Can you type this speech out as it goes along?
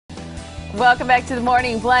Welcome back to the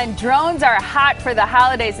Morning Blend. Drones are hot for the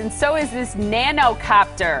holidays, and so is this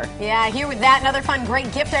nanocopter. Yeah, here with that, another fun,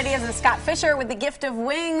 great gift ideas, and Scott Fisher with the gift of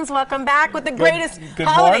wings. Welcome back with the greatest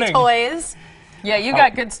holiday toys. Yeah, you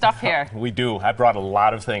got good stuff here. We do. I brought a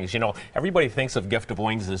lot of things. You know, everybody thinks of Gift of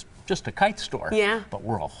Wings as just a kite store. Yeah. But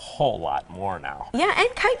we're a whole lot more now. Yeah, and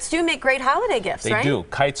kites do make great holiday gifts, They right? do.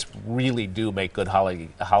 Kites really do make good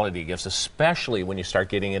holiday gifts, especially when you start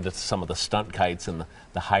getting into some of the stunt kites and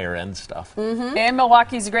the higher end stuff. And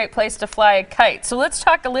Milwaukee's a great place to fly a kite. So let's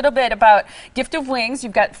talk a little bit about Gift of Wings.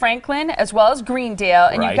 You've got Franklin as well as Greendale,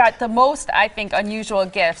 and you've got the most, I think, unusual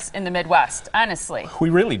gifts in the Midwest, honestly. We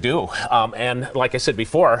really do. And like I said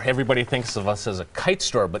before, everybody thinks of us as a kite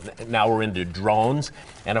store, but now we're into drones.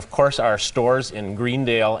 And of course, our stores in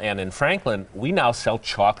Greendale and in Franklin, we now sell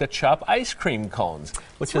chocolate chop ice cream cones,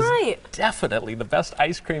 which is definitely the best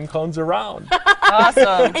ice cream cones around.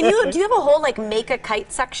 Awesome. And do you have a whole, like, make a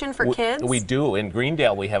kite section for kids? We do. In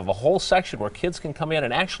Greendale, we have a whole section where kids can come in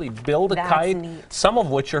and actually build a kite, some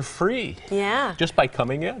of which are free. Yeah. Just by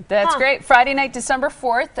coming in. That's great. Friday night, December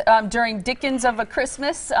 4th, during Dickens of a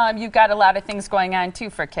Christmas, you've got a lot of things going on,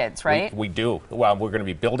 too, for kids, right? We do. Well, we're going to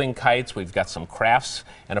be building kites. We've got some crafts.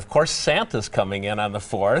 And, of course, Santa's coming in on the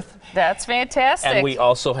 4th. That's fantastic. And we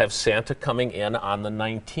also have Santa coming in on the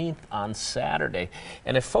 19th on Saturday.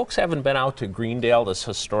 And if folks haven't been out to Greendale, this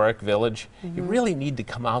historic village, you really need to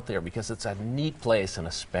come out there because it's a neat place, and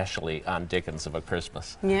especially on Dickens of a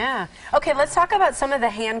Christmas. Yeah. Okay, let's talk about some of the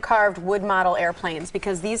hand-carved wood model airplanes,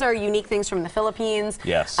 because these are unique things from the Philippines.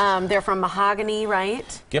 Yes. They're from mahogany,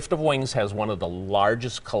 right? Gift of Wings has one of the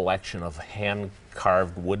largest collection of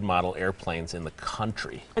hand-carved wood model airplanes in the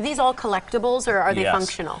country. Are these all collectibles, or are they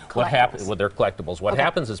functional? What happens? Well, they're collectibles. What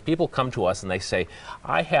happens is people come to us and they say,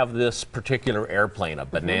 I have this particular airplane, a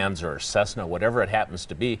Bonanza or Cessna, whatever it happens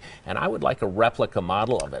to be, and I would like a replica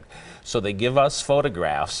model of it. So they give us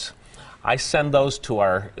photographs. I send those to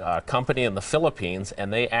our company in the Philippines,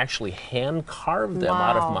 and they actually hand carve them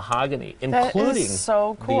out of mahogany, including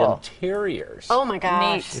the interiors. Oh my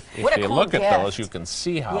gosh! If you look at those, you can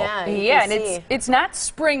see how. Yeah, and it's not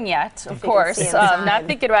spring yet, of course. Not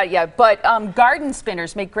thinking about it yet, but garden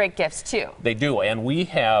spinners make great gifts too. They do, and we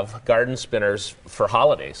have garden spinners for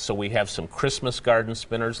holidays. So we have some Christmas garden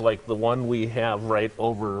spinners, like the one we have right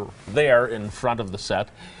over there in front of the set,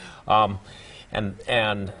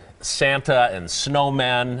 and Santa and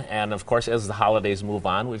snowmen, and of course, as the holidays move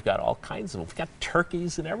on, we've got all kinds of them. We've got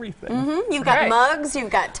turkeys and everything. You've got mugs,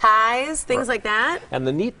 you've got ties, things like that. And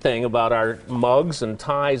the neat thing about our mugs and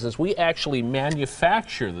ties is we actually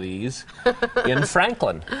manufacture these in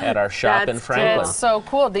Franklin, at our shop in Franklin. That's so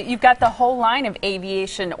cool. You've got the whole line of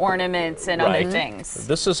aviation ornaments and other things.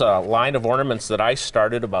 This is a line of ornaments that I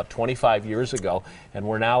started about 25 years ago, and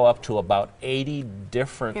we're now up to about 80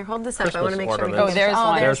 different Here, hold this up. Christmas I want to make sure we ornaments.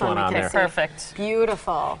 There's one on there. Perfect.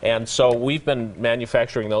 Beautiful. And so we've been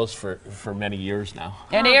manufacturing those for many years now.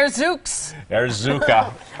 And Airzook's.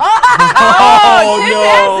 Airzuka. Oh,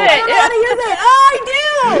 no! Is it? I don't use it. Oh, I do!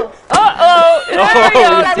 Uh-oh. There you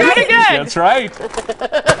go. Do it again. That's right.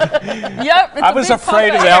 Yep. I was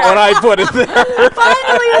afraid of that when I put it there.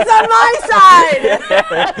 Finally, it's on my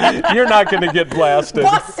side. You're not going to get blasted.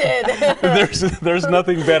 Busted. There's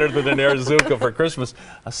nothing better than an Airzuka for Christmas,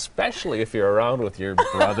 especially if you're around with your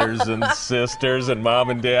brothers and sisters and mom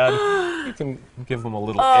and dad. You can give them a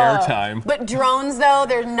little airtime. But drones, though,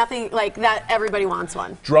 there's nothing like that. Everybody wants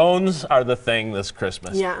one. Drones are the thing this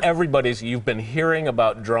Christmas. Yeah. You've been hearing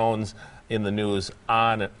about drones in the news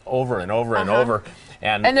on and over and over and over.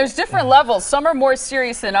 And there's different levels. Some are more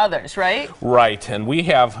serious than others, right? Right. And we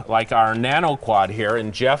have like our nano quad here,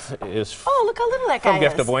 and Jeff is look how little that guy from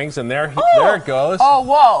Gift of Wings, and there it goes. Oh,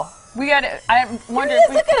 whoa. We got it. I'm wondering.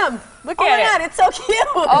 Look at him. Look at it. Oh my God, it's so cute.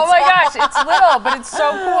 Oh my gosh, it's little, but it's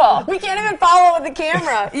so cool. We can't even follow with the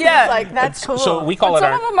camera. Yeah. It's like, that's cool. So we call but it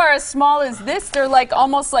some of them are as small as this. They're like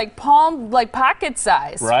almost like palm, like pocket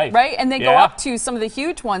size. Right. Right? And they go up to some of the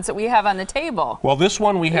huge ones that we have on the table. Well, this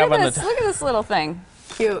one we have on the Look at this little thing.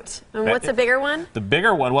 Cute. And what's a bigger one? The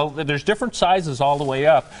bigger one, well, there's different sizes all the way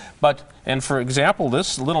up. And for example,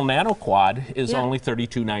 this little nano quad is only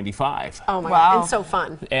 $32.95. Oh my God, and so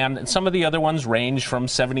fun. And some of the other ones range from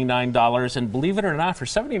 $79. And believe it or not, for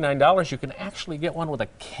 $79, you can actually get one with a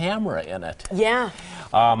camera in it. Yeah.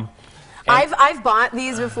 I've bought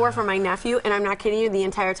these before for my nephew, and I'm not kidding you, the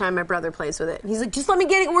entire time my brother plays with it. He's like, just let me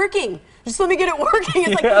get it working. Just let me get it working.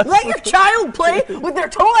 It's like, let your child play with their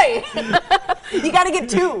toy. You got to get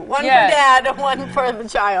two. One for dad and one for the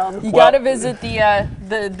child. You got to visit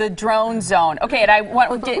the drone zone. Okay, and I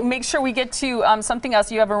want to make sure we get to something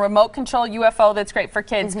else. You have a remote control UFO that's great for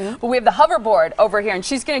kids, but we have the hoverboard over here, and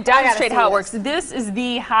she's going to demonstrate how it works. This is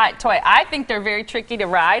the hot toy. I think they're very tricky to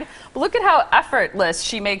ride, but look at how effortless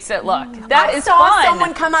she makes it look. That is fun. I saw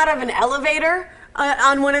someone come out of an elevator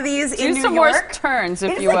on one of these in New York. Do some more turns,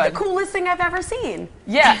 if you would. It's like the coolest thing I've ever seen.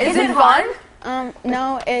 Yeah, is it fun?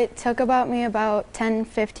 No, it took me about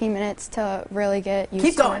 10-15 minutes to really get used to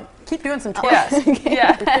it. Keep going. Keep doing some twists.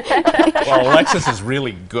 Well, Alexis is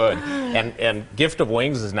really good, and Gift of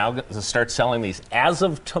Wings is now going to start selling these as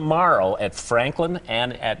of tomorrow at Franklin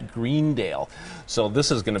and at Greendale. So this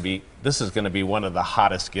is going to be one of the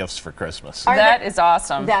hottest gifts for Christmas. That is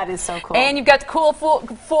awesome. That is so cool. And you've got the Cool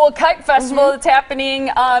Fool Kite Festival that's happening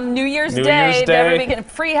New Year's Day. Everybody getting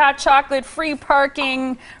free hot chocolate, free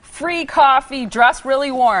parking, free coffee, dress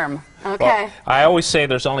really warm. Okay. Well, I always say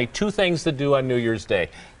there's only two things to do on New Year's Day.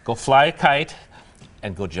 Go fly a kite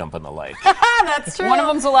and go jump in the lake. That's true. One of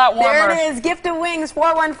them's a lot warmer. There it is. Gift of Wings,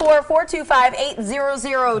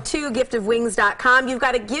 414-425-8002, giftofwings.com. You've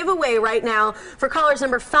got a giveaway right now for callers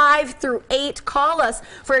number 5 through 8. Call us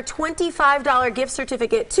for a $25 gift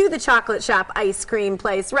certificate to the Chocolate Shop ice cream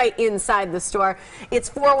place right inside the store. It's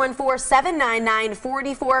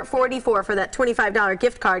 414-799-4444 for that $25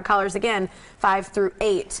 gift card. Callers again, 5 through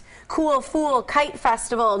 8. Cool Fool Kite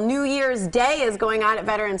Festival, New Year's Day is going on at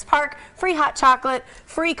Veterans Park. Free hot chocolate,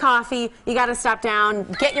 free coffee. You got to stop down,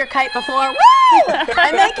 get your kite before, woo!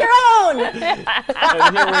 And make your own.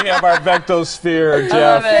 And here we have our Vectosphere,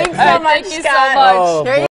 Jeff. Thanks so much, thank you Scott. so much. There you